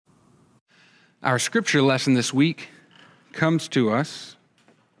Our scripture lesson this week comes to us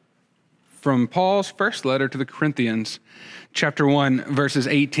from Paul's first letter to the Corinthians, chapter 1, verses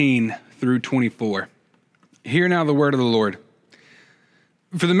 18 through 24. Hear now the word of the Lord.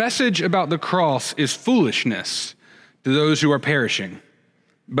 For the message about the cross is foolishness to those who are perishing,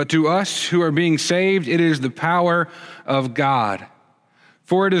 but to us who are being saved, it is the power of God.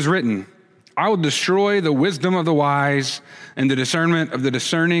 For it is written, I will destroy the wisdom of the wise, and the discernment of the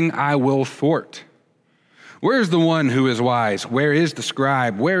discerning I will thwart. Where is the one who is wise? Where is the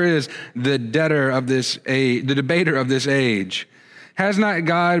scribe? Where is the debater of this age? Has not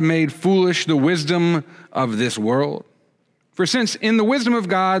God made foolish the wisdom of this world? For since in the wisdom of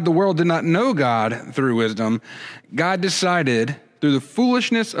God, the world did not know God through wisdom, God decided through the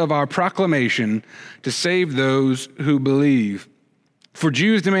foolishness of our proclamation to save those who believe. For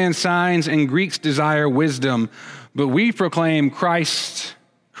Jews demand signs and Greeks desire wisdom, but we proclaim Christ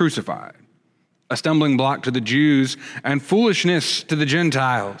crucified, a stumbling block to the Jews and foolishness to the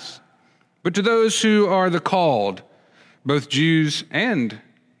Gentiles. But to those who are the called, both Jews and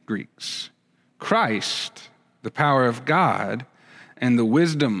Greeks, Christ, the power of God and the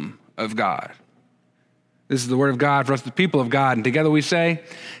wisdom of God. This is the word of God for us, the people of God. And together we say,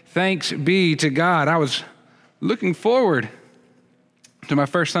 thanks be to God. I was looking forward to my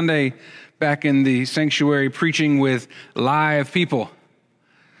first Sunday back in the sanctuary preaching with live people.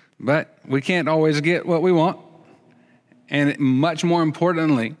 But we can't always get what we want. And much more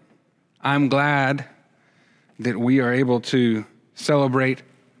importantly, I'm glad that we are able to celebrate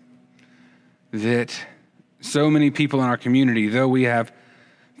that so many people in our community, though we have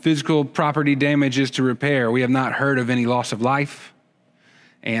physical property damages to repair, we have not heard of any loss of life.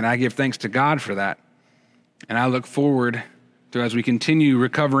 And I give thanks to God for that. And I look forward to, as we continue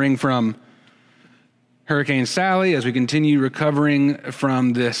recovering from Hurricane Sally, as we continue recovering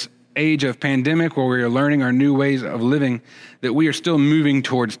from this age of pandemic where we are learning our new ways of living, that we are still moving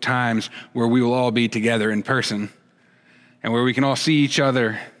towards times where we will all be together in person and where we can all see each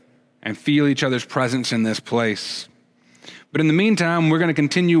other and feel each other's presence in this place. But in the meantime, we're going to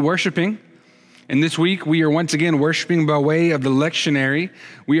continue worshiping. And this week, we are once again worshiping by way of the lectionary.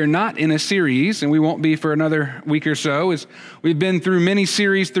 We are not in a series, and we won't be for another week or so, as we've been through many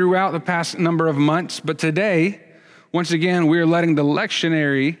series throughout the past number of months. But today, once again, we are letting the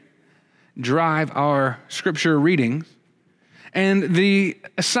lectionary drive our scripture readings. And the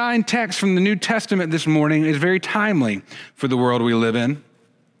assigned text from the New Testament this morning is very timely for the world we live in.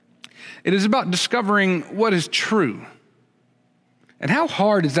 It is about discovering what is true. And how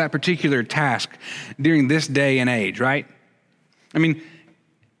hard is that particular task during this day and age, right? I mean,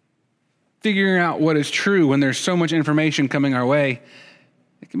 figuring out what is true when there's so much information coming our way,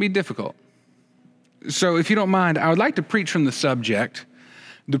 it can be difficult. So if you don't mind, I would like to preach from the subject,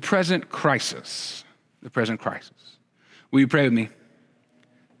 the present crisis. The present crisis. Will you pray with me?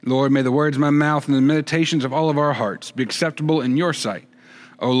 Lord, may the words of my mouth and the meditations of all of our hearts be acceptable in your sight,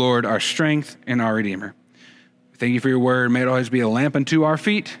 O Lord, our strength and our Redeemer. Thank you for your word. May it always be a lamp unto our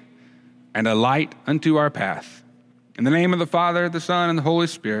feet and a light unto our path. In the name of the Father, the Son, and the Holy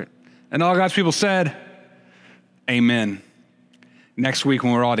Spirit. And all God's people said, amen. Next week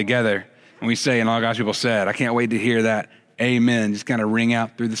when we're all together and we say, and all God's people said, I can't wait to hear that amen just kind of ring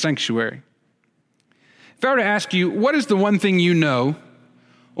out through the sanctuary. If I were to ask you, what is the one thing you know,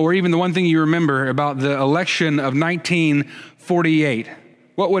 or even the one thing you remember about the election of 1948,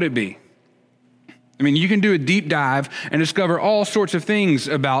 what would it be? I mean, you can do a deep dive and discover all sorts of things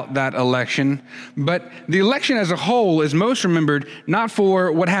about that election, but the election as a whole is most remembered not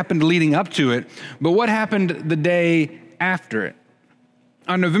for what happened leading up to it, but what happened the day after it.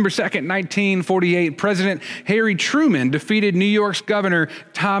 On November 2nd, 1948, President Harry Truman defeated New York's Governor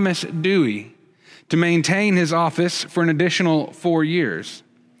Thomas Dewey to maintain his office for an additional 4 years.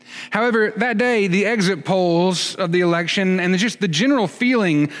 However, that day, the exit polls of the election and just the general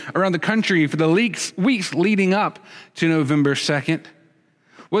feeling around the country for the weeks leading up to November 2nd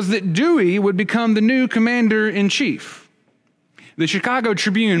was that Dewey would become the new commander-in-chief. The Chicago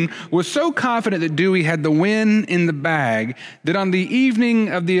Tribune was so confident that Dewey had the win in the bag that on the evening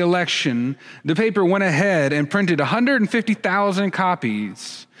of the election, the paper went ahead and printed 150,000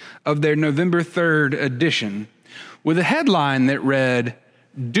 copies of their November 3rd edition with a headline that read,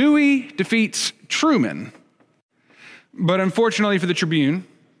 Dewey defeats Truman. But unfortunately for the Tribune,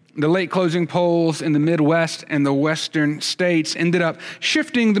 the late closing polls in the Midwest and the Western states ended up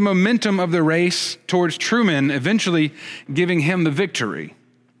shifting the momentum of the race towards Truman, eventually giving him the victory.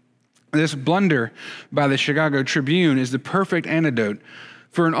 This blunder by the Chicago Tribune is the perfect antidote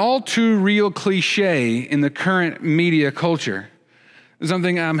for an all too real cliche in the current media culture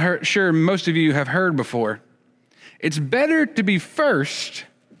something I'm sure most of you have heard before. It's better to be first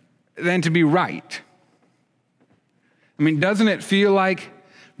than to be right. I mean, doesn't it feel like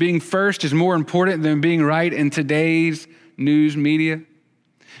being first is more important than being right in today's news media?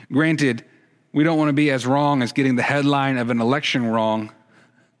 Granted, we don't want to be as wrong as getting the headline of an election wrong,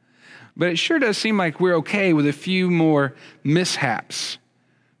 but it sure does seem like we're okay with a few more mishaps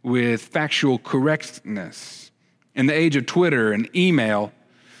with factual correctness. In the age of Twitter and email,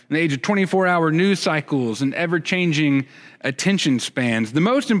 in the age of 24-hour news cycles and ever-changing attention spans, the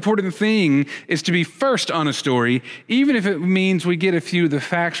most important thing is to be first on a story, even if it means we get a few of the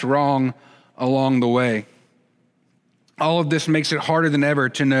facts wrong along the way. All of this makes it harder than ever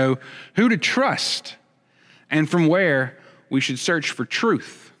to know who to trust and from where we should search for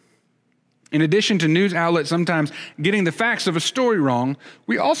truth. In addition to news outlets sometimes getting the facts of a story wrong,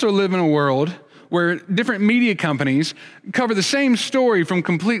 we also live in a world where different media companies cover the same story from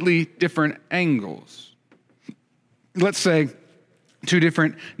completely different angles. Let's say two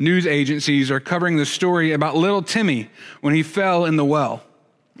different news agencies are covering the story about little Timmy when he fell in the well,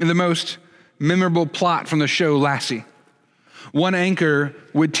 in the most memorable plot from the show Lassie. One anchor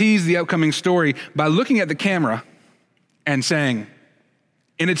would tease the upcoming story by looking at the camera and saying,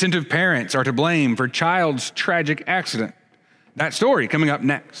 "Inattentive parents are to blame for child's tragic accident." That story coming up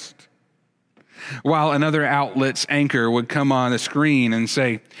next. While another outlet's anchor would come on the screen and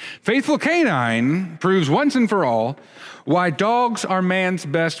say, "Faithful Canine proves once and for all why dogs are man's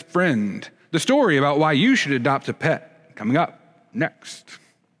best friend. The story about why you should adopt a pet coming up next."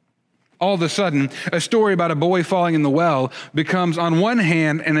 All of a sudden, a story about a boy falling in the well becomes, on one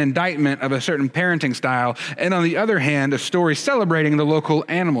hand, an indictment of a certain parenting style, and on the other hand, a story celebrating the local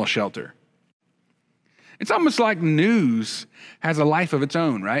animal shelter. It's almost like news has a life of its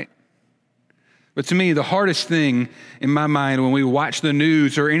own, right? But to me, the hardest thing in my mind when we watch the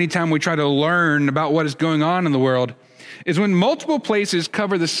news or anytime we try to learn about what is going on in the world is when multiple places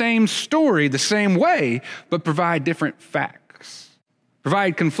cover the same story the same way, but provide different facts,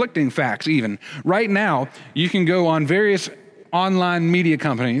 provide conflicting facts even. Right now, you can go on various online media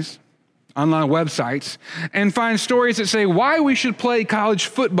companies, online websites, and find stories that say why we should play college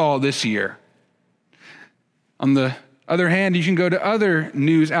football this year. On the other hand, you can go to other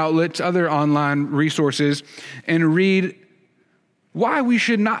news outlets, other online resources, and read why we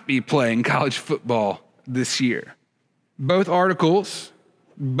should not be playing college football this year. Both articles,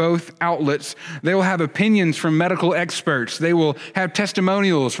 both outlets, they will have opinions from medical experts. They will have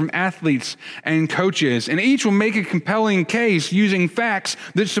testimonials from athletes and coaches, and each will make a compelling case using facts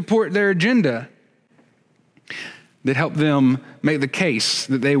that support their agenda, that help them make the case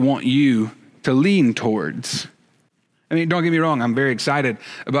that they want you to lean towards. I mean, don't get me wrong, I'm very excited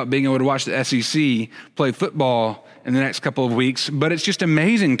about being able to watch the SEC play football in the next couple of weeks, but it's just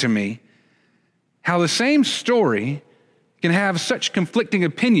amazing to me how the same story can have such conflicting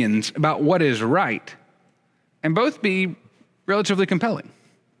opinions about what is right and both be relatively compelling.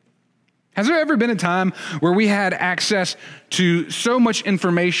 Has there ever been a time where we had access to so much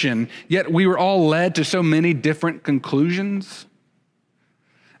information, yet we were all led to so many different conclusions?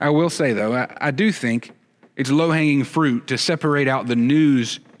 I will say, though, I do think it's low-hanging fruit to separate out the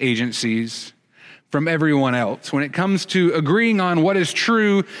news agencies from everyone else when it comes to agreeing on what is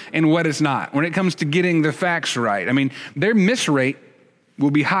true and what is not, when it comes to getting the facts right. I mean, their miss rate will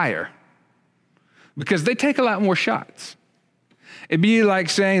be higher because they take a lot more shots. It'd be like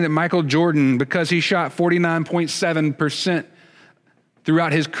saying that Michael Jordan, because he shot 49.7%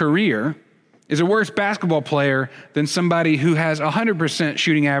 throughout his career, is a worse basketball player than somebody who has 100%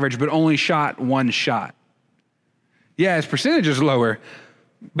 shooting average but only shot one shot. Yeah, his percentage is lower,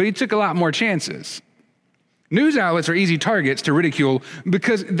 but he took a lot more chances. News outlets are easy targets to ridicule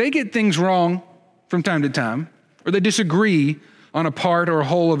because they get things wrong from time to time, or they disagree on a part or a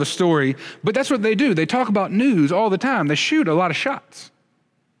whole of a story, but that's what they do. They talk about news all the time. They shoot a lot of shots.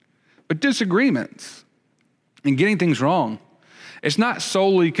 But disagreements and getting things wrong, it's not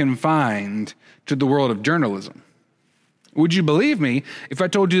solely confined to the world of journalism. Would you believe me if I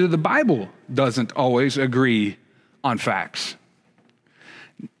told you that the Bible doesn't always agree on facts?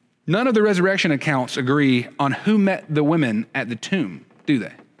 None of the resurrection accounts agree on who met the women at the tomb, do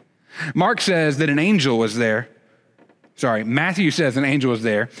they? Mark says that an angel was there. Matthew says an angel was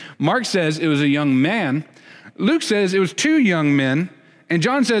there. Mark says it was a young man. Luke says it was two young men. And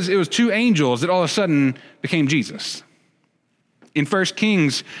John says it was two angels that all of a sudden became Jesus. In 1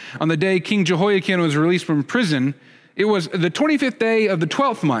 Kings, on the day King Jehoiakim was released from prison, it was the 25th day of the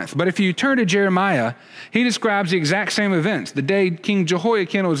 12th month. But if you turn to Jeremiah, he describes the exact same events. The day King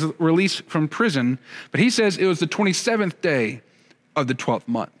Jehoiakim was released from prison, but he says it was the 27th day of the 12th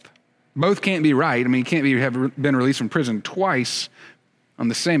month. Both can't be right. I mean, he can't have been released from prison twice on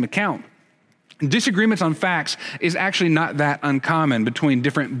the same account. Disagreements on facts is actually not that uncommon between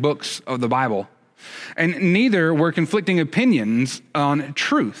different books of the Bible. And neither were conflicting opinions on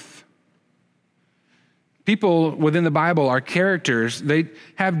truth. People within the Bible are characters. They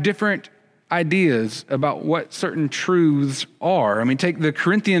have different ideas about what certain truths are. I mean, take the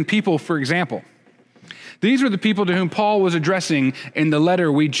Corinthian people, for example. These were the people to whom Paul was addressing in the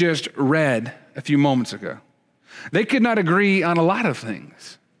letter we just read a few moments ago. They could not agree on a lot of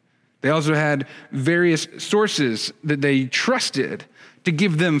things. They also had various sources that they trusted to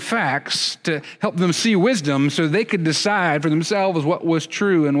give them facts, to help them see wisdom so they could decide for themselves what was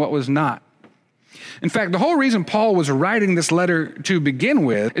true and what was not. In fact, the whole reason Paul was writing this letter to begin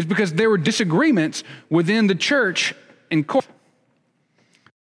with is because there were disagreements within the church in Corinth.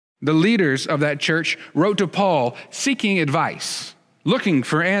 The leaders of that church wrote to Paul seeking advice, looking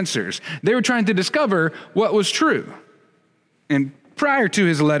for answers. They were trying to discover what was true. And prior to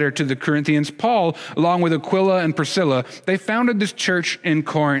his letter to the Corinthians, Paul, along with Aquila and Priscilla, they founded this church in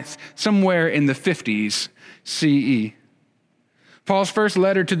Corinth somewhere in the 50s CE. Paul's first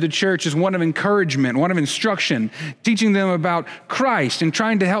letter to the church is one of encouragement, one of instruction, teaching them about Christ and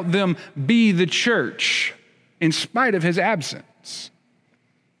trying to help them be the church in spite of his absence.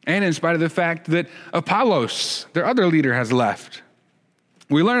 And in spite of the fact that Apollos, their other leader, has left.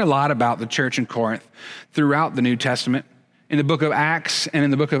 We learn a lot about the church in Corinth throughout the New Testament, in the book of Acts and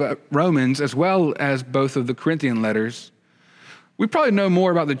in the book of Romans, as well as both of the Corinthian letters. We probably know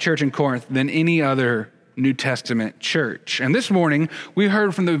more about the church in Corinth than any other New Testament church. And this morning, we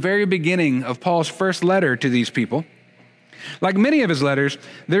heard from the very beginning of Paul's first letter to these people. Like many of his letters,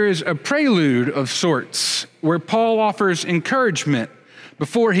 there is a prelude of sorts where Paul offers encouragement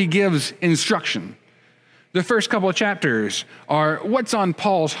before he gives instruction. The first couple of chapters are what's on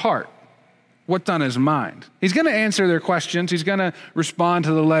Paul's heart, what's on his mind. He's going to answer their questions. He's going to respond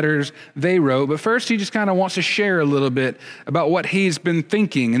to the letters they wrote. But first, he just kind of wants to share a little bit about what he's been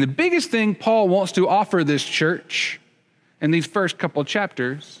thinking. And the biggest thing Paul wants to offer this church in these first couple of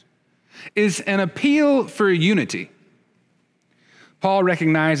chapters is an appeal for unity. Paul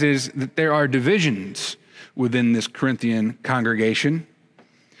recognizes that there are divisions within this Corinthian congregation.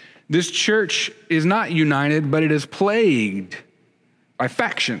 This church is not united, but it is plagued by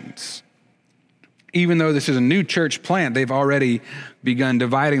factions. Even though this is a new church plant, they've already begun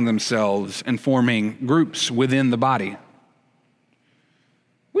dividing themselves and forming groups within the body.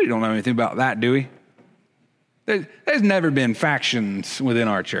 We don't know anything about that, do we? There's never been factions within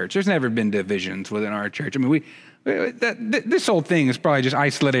our church. There's never been divisions within our church. I mean, this whole thing is probably just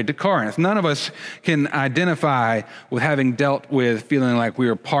isolated to Corinth. None of us can identify with having dealt with feeling like we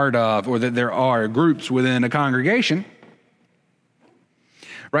are part of or that there are groups within a congregation.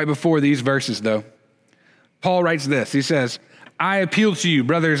 Right before these verses, though, Paul writes this. He says, I appeal to you,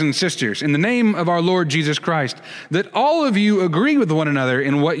 brothers and sisters, in the name of our Lord Jesus Christ, that all of you agree with one another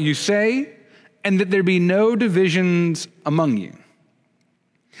in what you say, and that there be no divisions among you,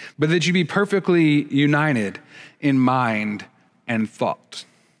 but that you be perfectly united in mind and thought.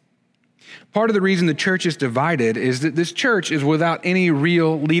 Part of the reason the church is divided is that this church is without any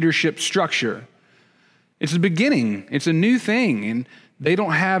real leadership structure. It's the beginning. It's a new thing, and they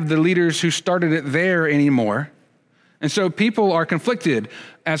don't have the leaders who started it there anymore. And so people are conflicted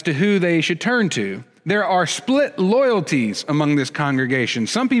as to who they should turn to. There are split loyalties among this congregation.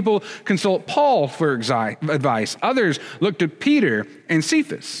 Some people consult Paul for advice. Others look to Peter and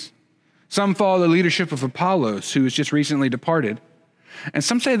Cephas. Some follow the leadership of Apollos, who has just recently departed. And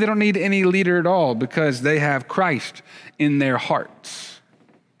some say they don't need any leader at all because they have Christ in their hearts.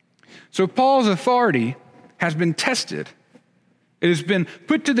 So Paul's authority has been tested. It has been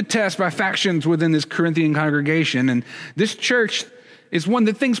put to the test by factions within this Corinthian congregation. And this church is one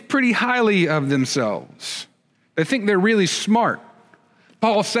that thinks pretty highly of themselves. They think they're really smart.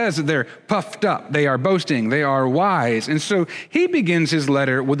 Paul says that they're puffed up, they are boasting, they are wise. And so he begins his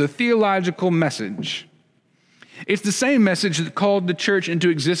letter with a theological message. It's the same message that called the church into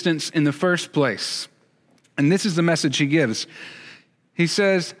existence in the first place. And this is the message he gives. He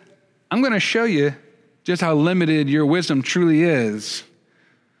says, I'm going to show you just how limited your wisdom truly is.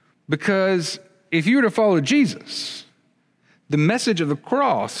 Because if you were to follow Jesus, the message of the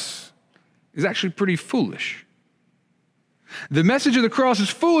cross is actually pretty foolish. The message of the cross is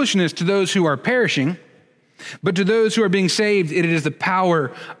foolishness to those who are perishing, but to those who are being saved, it is the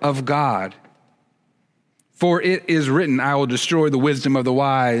power of God. For it is written, I will destroy the wisdom of the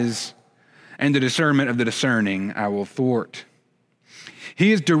wise, and the discernment of the discerning I will thwart.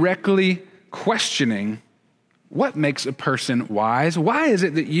 He is directly questioning what makes a person wise? Why is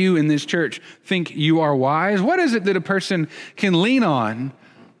it that you in this church think you are wise? What is it that a person can lean on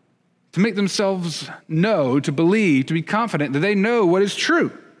to make themselves know, to believe, to be confident that they know what is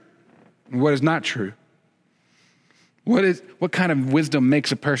true and what is not true? What kind of wisdom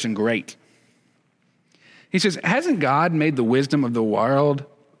makes a person great? He says, hasn't God made the wisdom of the world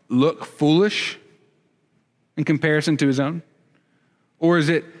look foolish in comparison to his own? Or is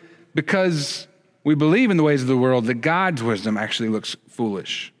it because we believe in the ways of the world that God's wisdom actually looks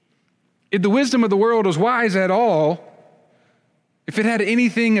foolish? If the wisdom of the world was wise at all, if it had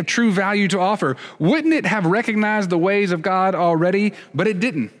anything of true value to offer, wouldn't it have recognized the ways of God already? But it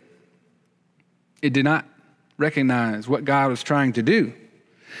didn't. It did not recognize what God was trying to do.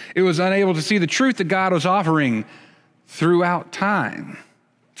 It was unable to see the truth that God was offering throughout time.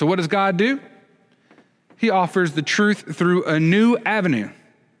 So what does God do? He offers the truth through a new avenue.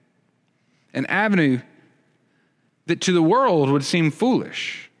 An avenue that to the world would seem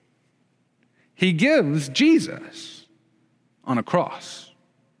foolish. He gives Jesus on a cross.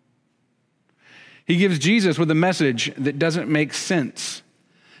 He gives Jesus with a message that doesn't make sense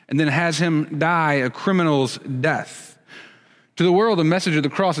and then has him die a criminal's death. To the world, the message of the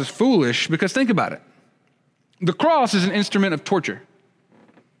cross is foolish because think about it. The cross is an instrument of torture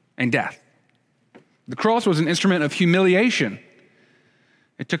and death. The cross was an instrument of humiliation.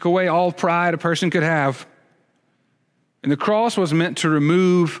 It took away all pride a person could have. And the cross was meant to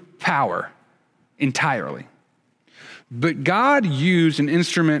remove power entirely. But God used an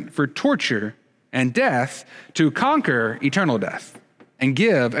instrument for torture and death to conquer eternal death and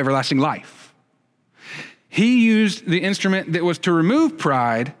give everlasting life. He used the instrument that was to remove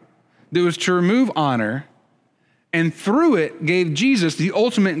pride, that was to remove honor, and through it gave Jesus the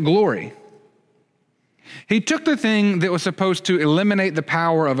ultimate glory. He took the thing that was supposed to eliminate the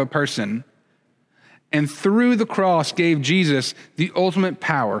power of a person, and through the cross gave Jesus the ultimate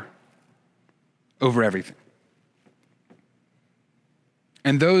power over everything.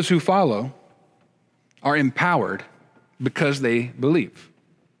 And those who follow are empowered because they believe.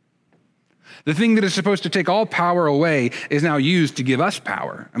 The thing that is supposed to take all power away is now used to give us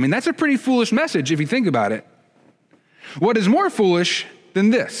power. I mean, that's a pretty foolish message if you think about it. What is more foolish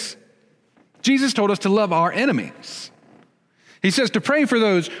than this? Jesus told us to love our enemies. He says to pray for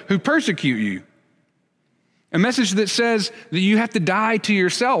those who persecute you. A message that says that you have to die to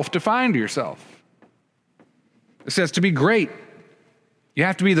yourself to find yourself. It says to be great, you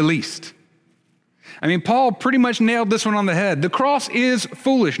have to be the least. I mean, Paul pretty much nailed this one on the head. The cross is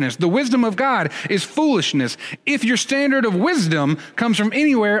foolishness. The wisdom of God is foolishness if your standard of wisdom comes from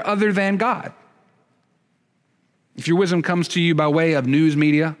anywhere other than God. If your wisdom comes to you by way of news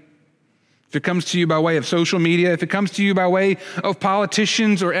media, if it comes to you by way of social media, if it comes to you by way of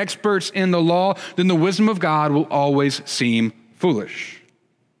politicians or experts in the law, then the wisdom of God will always seem foolish.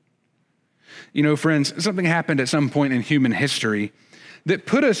 You know, friends, something happened at some point in human history that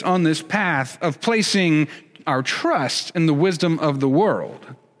put us on this path of placing our trust in the wisdom of the world.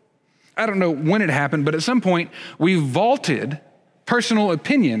 I don't know when it happened, but at some point we vaulted personal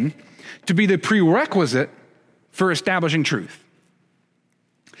opinion to be the prerequisite for establishing truth.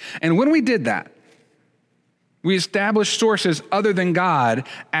 And when we did that, we established sources other than God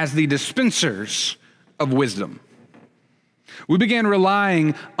as the dispensers of wisdom. We began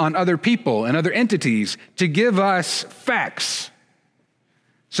relying on other people and other entities to give us facts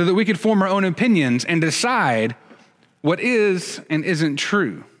so that we could form our own opinions and decide what is and isn't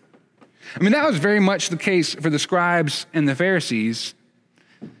true. I mean, that was very much the case for the scribes and the Pharisees.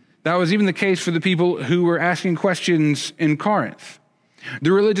 That was even the case for the people who were asking questions in Corinth.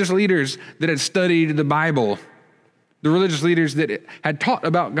 The religious leaders that had studied the Bible, the religious leaders that had taught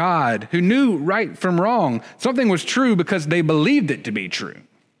about God, who knew right from wrong. Something was true because they believed it to be true.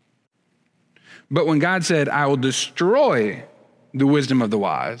 But when God said, I will destroy the wisdom of the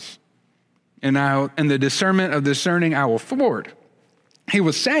wise, and the discernment of discerning I will thwart, he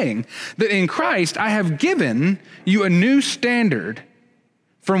was saying that in Christ I have given you a new standard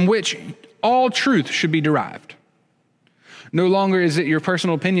from which all truth should be derived. No longer is it your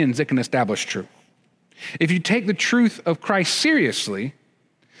personal opinions that can establish truth. If you take the truth of Christ seriously,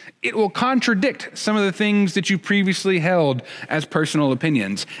 it will contradict some of the things that you previously held as personal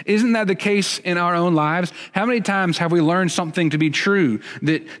opinions. Isn't that the case in our own lives? How many times have we learned something to be true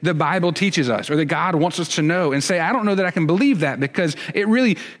that the Bible teaches us or that God wants us to know and say, I don't know that I can believe that because it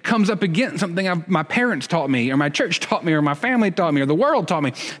really comes up against something my parents taught me or my church taught me or my family taught me or the world taught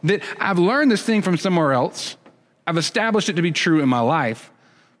me, that I've learned this thing from somewhere else. I've established it to be true in my life.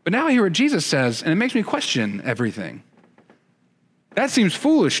 But now I hear what Jesus says, and it makes me question everything. That seems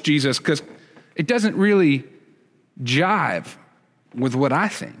foolish, Jesus, because it doesn't really jive with what I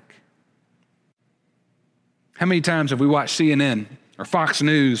think? How many times have we watched CNN or Fox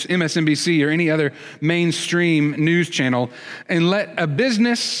News, MSNBC, or any other mainstream news channel and let a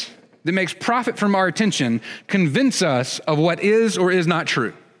business that makes profit from our attention convince us of what is or is not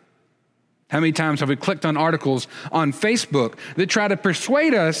true? How many times have we clicked on articles on Facebook that try to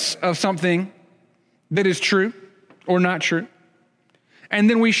persuade us of something that is true or not true? And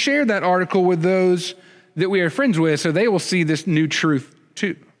then we share that article with those that we are friends with so they will see this new truth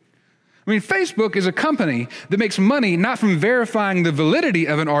too. I mean, Facebook is a company that makes money not from verifying the validity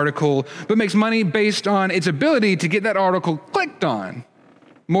of an article, but makes money based on its ability to get that article clicked on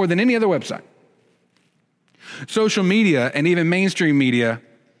more than any other website. Social media and even mainstream media,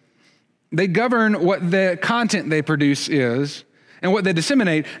 they govern what the content they produce is and what they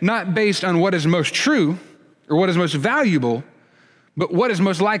disseminate, not based on what is most true or what is most valuable, but what is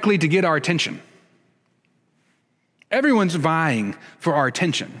most likely to get our attention. Everyone's vying for our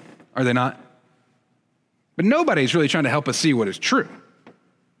attention, are they not? But nobody's really trying to help us see what is true.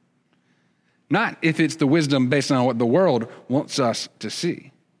 Not if it's the wisdom based on what the world wants us to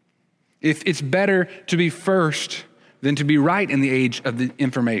see. If it's better to be first than to be right in the age of the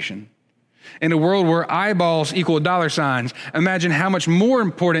information. In a world where eyeballs equal dollar signs, imagine how much more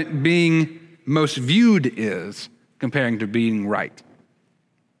important being most viewed is comparing to being right.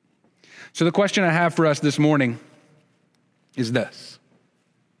 So the question I have for us this morning is this: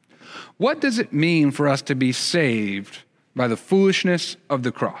 what does it mean for us to be saved by the foolishness of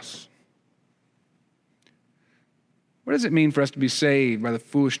the cross? What does it mean for us to be saved by the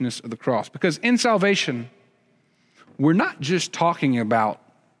foolishness of the cross? Because in salvation, we're not just talking about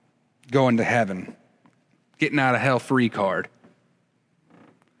going to heaven, getting out of hell free card.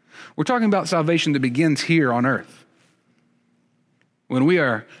 We're talking about salvation that begins here on earth. When we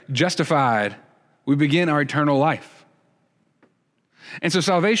are justified, we begin our eternal life. And so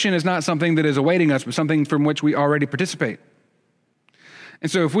salvation is not something that is awaiting us, but something from which we already participate.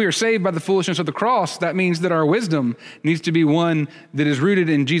 And so if we are saved by the foolishness of the cross, that means that our wisdom needs to be one that is rooted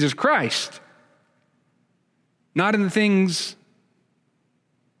in Jesus Christ, not in the things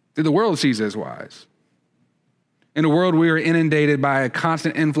that the world sees as wise. In a world we are inundated by a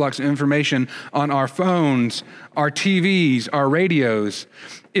constant influx of information on our phones, our TVs, our radios.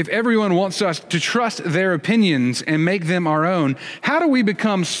 If everyone wants us to trust their opinions and make them our own, how do we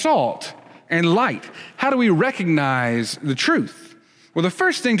become salt and light? How do we recognize the truth? Well, the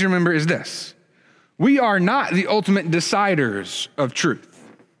first thing to remember is this: we are not the ultimate deciders of truth.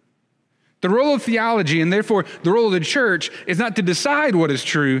 The role of theology, and therefore the role of the church, is not to decide what is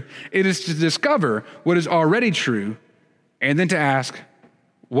true. It is to discover what is already true, and then to ask,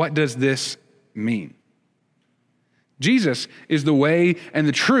 what does this mean? Jesus is the way and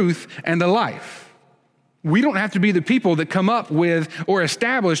the truth and the life. We don't have to be the people that come up with or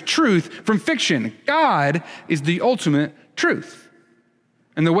establish truth from fiction. God is the ultimate truth,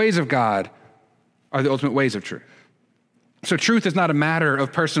 and the ways of God are the ultimate ways of truth. So truth is not a matter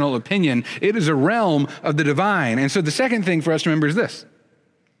of personal opinion. It is a realm of the divine. And so the second thing for us to remember is this: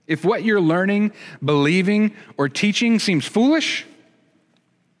 if what you're learning, believing, or teaching seems foolish,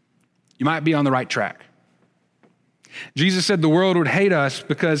 you might be on the right track. Jesus said the world would hate us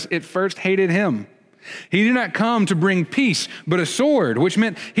because it first hated him. He did not come to bring peace, but a sword, which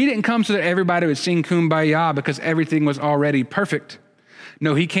meant he didn't come so that everybody would sing Kumbaya because everything was already perfect.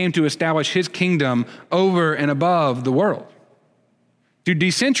 No, he came to establish his kingdom over and above the world, to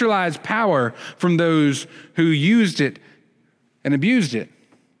decentralize power from those who used it and abused it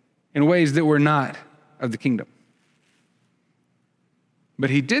in ways that were not of the kingdom.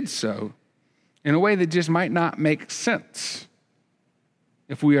 But he did so in a way that just might not make sense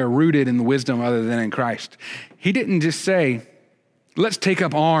if we are rooted in the wisdom other than in Christ. He didn't just say, let's take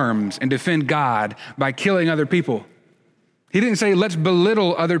up arms and defend God by killing other people. He didn't say, let's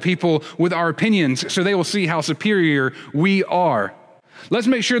belittle other people with our opinions so they will see how superior we are. Let's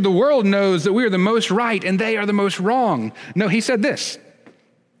make sure the world knows that we are the most right and they are the most wrong. No, he said this: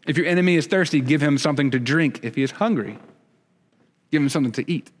 if your enemy is thirsty, give him something to drink. If he is hungry, give him something to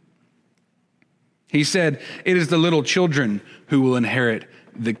eat. He said, it is the little children who will inherit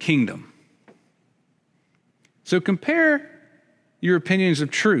the kingdom. So compare your opinions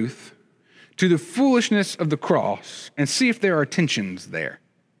of truth to the foolishness of the cross and see if there are tensions there.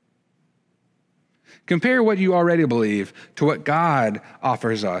 Compare what you already believe to what God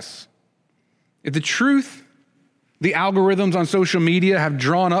offers us. If the truth the algorithms on social media have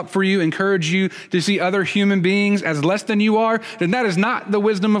drawn up for you encourage you to see other human beings as less than you are, then that is not the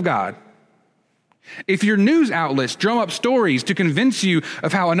wisdom of God. If your news outlets drum up stories to convince you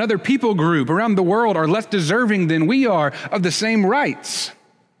of how another people group around the world are less deserving than we are of the same rights,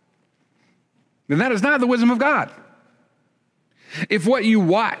 then that is not the wisdom of God. If what you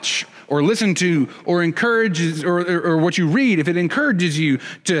watch or listen to or encourages or what you read, if it encourages you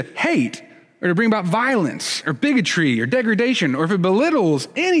to hate or to bring about violence or bigotry or degradation, or if it belittles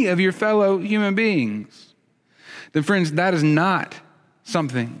any of your fellow human beings, then friends, that is not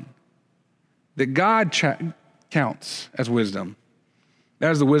something that God counts as wisdom.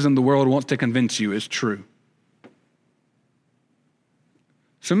 That is the wisdom the world wants to convince you is true.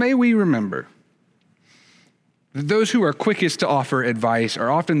 So may we remember that those who are quickest to offer advice are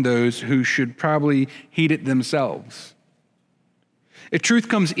often those who should probably heed it themselves. If truth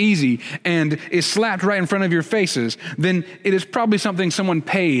comes easy and is slapped right in front of your faces, then it is probably something someone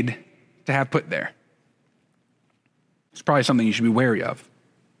paid to have put there. It's probably something you should be wary of.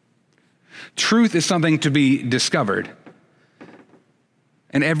 Truth is something to be discovered.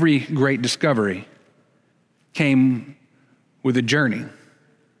 And every great discovery came with a journey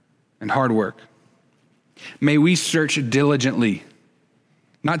and hard work. May we search diligently,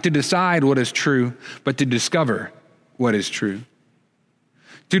 not to decide what is true, but to discover what is true.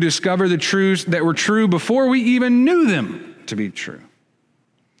 To discover the truths that were true before we even knew them to be true.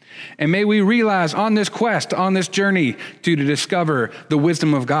 And may we realize on this quest, on this journey to discover the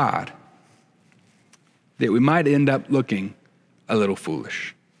wisdom of God, that we might end up looking a little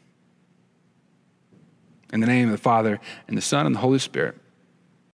foolish. In the name of the Father, and the Son, and the Holy Spirit.